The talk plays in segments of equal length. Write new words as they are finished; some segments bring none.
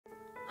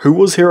Who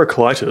was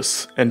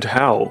Heraclitus, and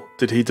how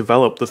did he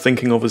develop the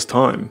thinking of his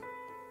time?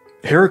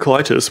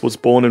 Heraclitus was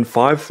born in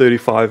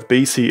 535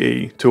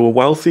 BCE to a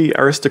wealthy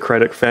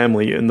aristocratic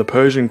family in the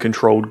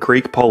Persian-controlled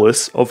Greek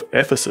polis of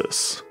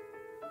Ephesus.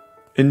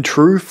 In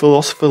true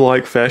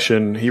philosopher-like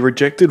fashion, he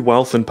rejected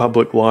wealth and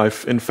public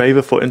life in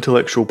favour for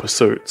intellectual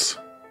pursuits.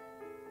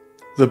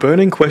 The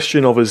burning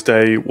question of his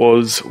day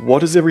was,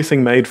 what is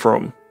everything made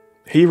from?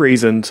 He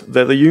reasoned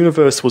that the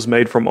universe was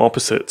made from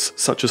opposites,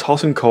 such as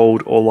hot and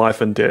cold or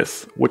life and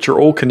death, which are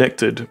all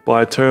connected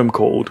by a term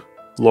called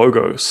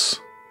logos.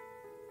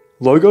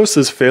 Logos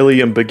is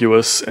fairly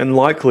ambiguous, and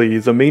likely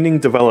the meaning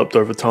developed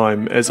over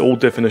time, as all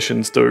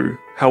definitions do.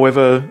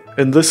 However,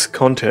 in this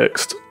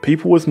context,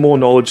 people with more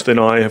knowledge than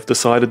I have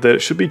decided that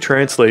it should be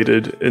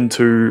translated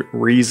into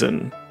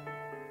reason.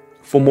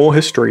 For more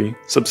history,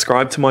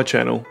 subscribe to my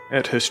channel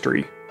at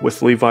History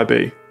with Levi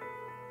B.